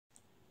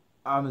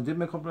I'm in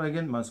Deepman Company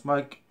again. My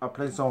Mike. I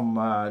play some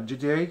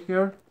GTA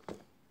here.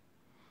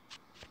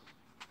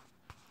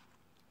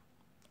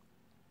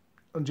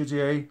 On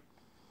GTA.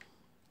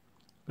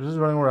 Just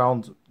running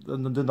around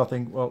and did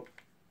nothing. Well,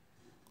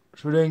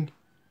 shooting.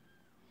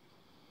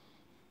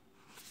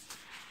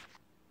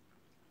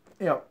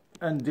 Yeah,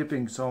 and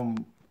dipping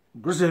some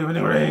Grizzly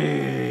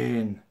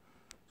Wintergreen.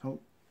 So,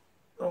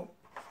 oh,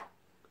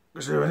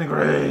 Grizzly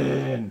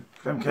Wintergreen.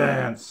 Flame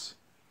cans.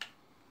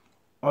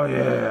 Oh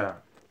yeah.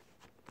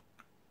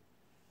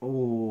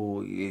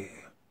 Oh yeah.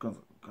 Got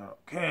a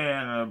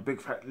can and a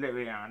big fat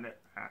lip on it.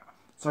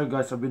 Sorry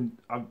guys, I've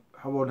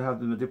already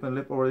had the dipping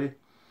lip already.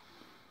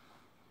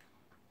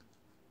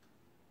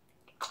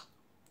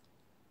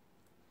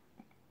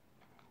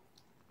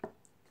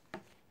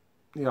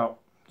 Yeah.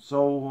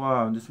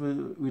 So this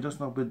will just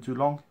not been too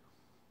long.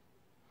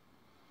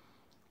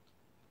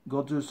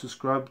 Go to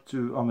subscribe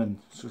to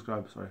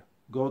subscribe. Sorry.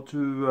 Go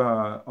to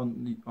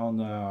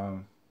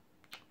on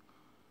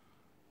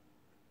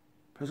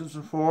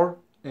PlayStation 4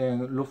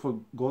 and look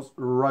for Ghost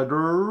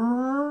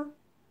Rider.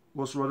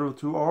 Ghost Rider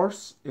 2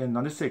 hours in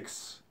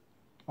 '96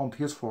 on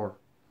PS4.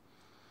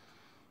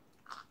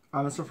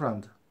 I'm a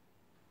friend.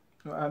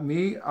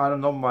 Me, I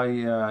don't know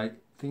my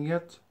thing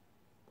yet.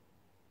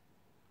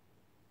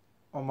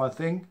 On my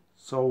thing,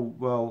 so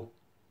well.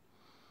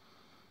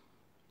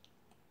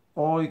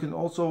 Or you can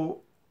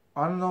also,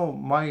 I don't know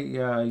my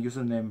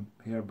username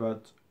here,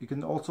 but you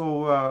can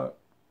also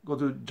go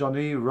to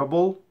Johnny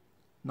Rebel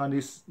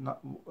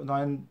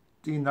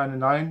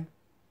 1999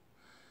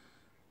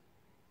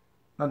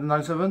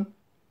 1997,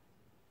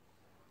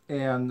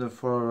 and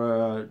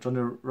for Johnny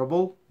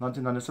Rebel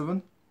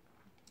 1997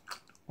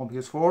 on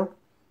PS4.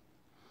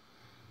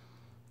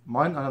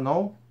 Mine, I don't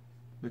know,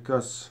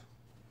 because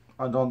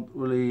I don't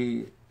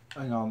really,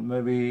 hang on,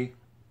 maybe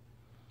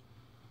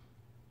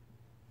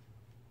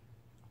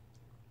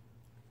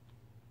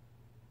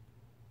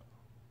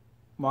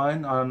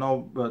mine, I don't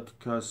know, but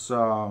because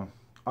I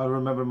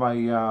remember my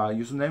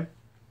username.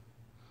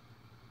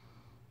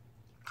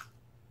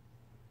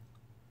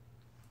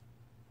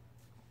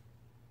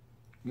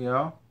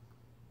 Yeah.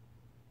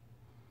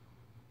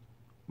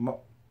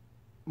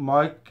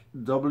 Mike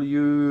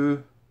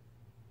W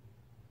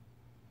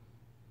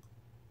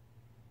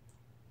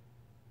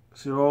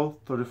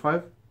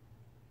 035.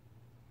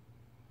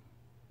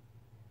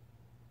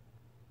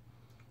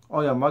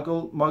 Oh yeah, Mike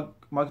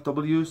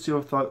W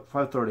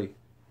 0530.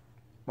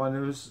 My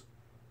name is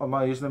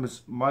my username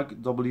is Mike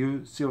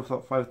W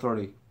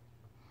 0530.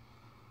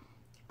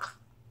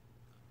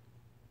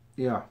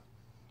 Yeah.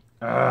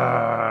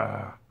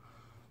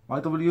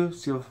 Mike W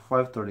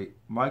 0530.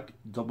 Mike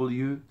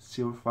W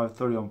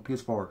 0530 on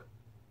PS4.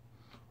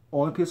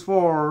 Only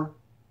PS4.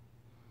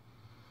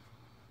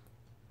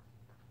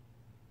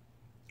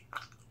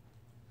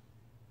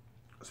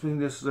 Spinning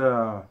this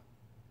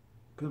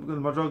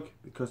Modrog,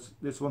 because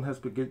this one has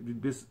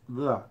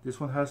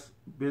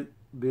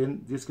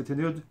been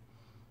discontinued.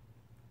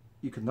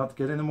 You cannot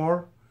get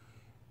anymore.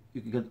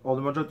 You can get all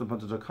the Modrog on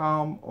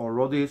Modrog.com or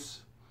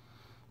Rodis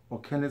or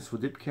candidates for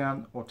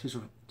Dipcan or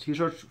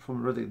t-shirts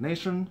from Reddit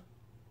Nation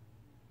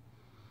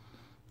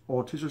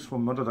or t-shirts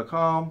from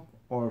Modrog.com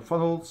or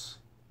funnels.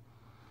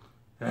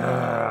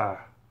 Don't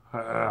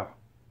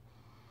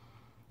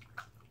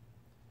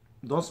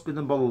spin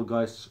the bottle,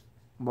 guys.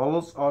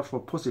 Bottles are for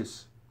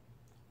pussies.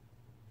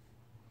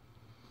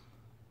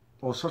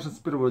 Or such a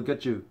spirit will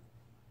get you.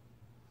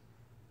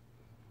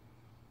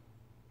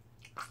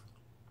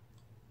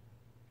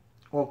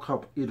 Or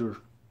cup either.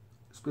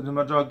 Spinning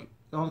mud jug, it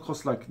only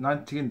costs like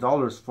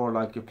 $19 for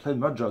like a plain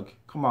mud jug.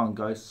 Come on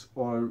guys.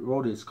 Or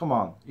roadies, come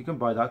on. You can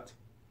buy that.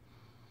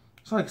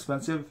 It's not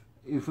expensive.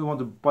 If you want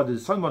to buy the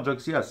design mud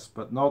jugs, yes,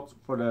 but not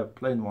for the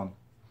plain one.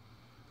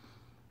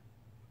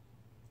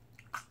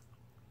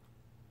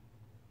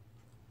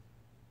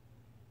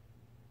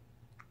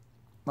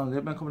 Now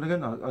let me come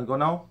again. I'll go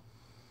now.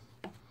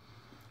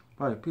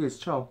 Bye, peace,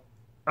 ciao.